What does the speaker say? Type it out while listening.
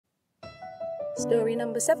Story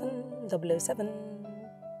number 7, 007.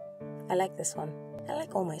 I like this one. I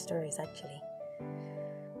like all my stories actually.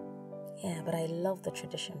 Yeah, but I love the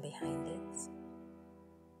tradition behind it.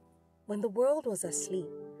 When the world was asleep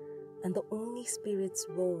and the only spirits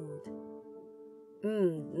roamed.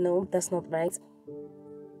 No, that's not right.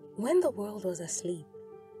 When the world was asleep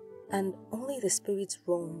and only the spirits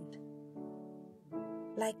roamed.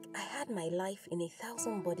 Like I had my life in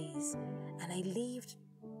 1,000 bodies and I lived.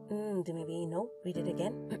 Read it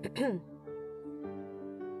again.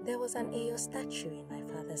 There was an Ayo statue in my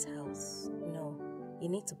father's house. No, you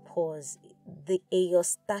need to pause. The Ayo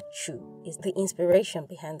statue is the inspiration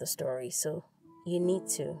behind the story, so you need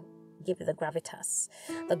to give it the gravitas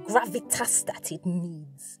that it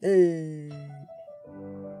needs. Hey.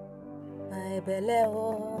 My belly,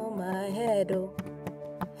 oh, my head, oh.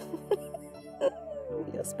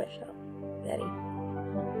 You're special, Daddy.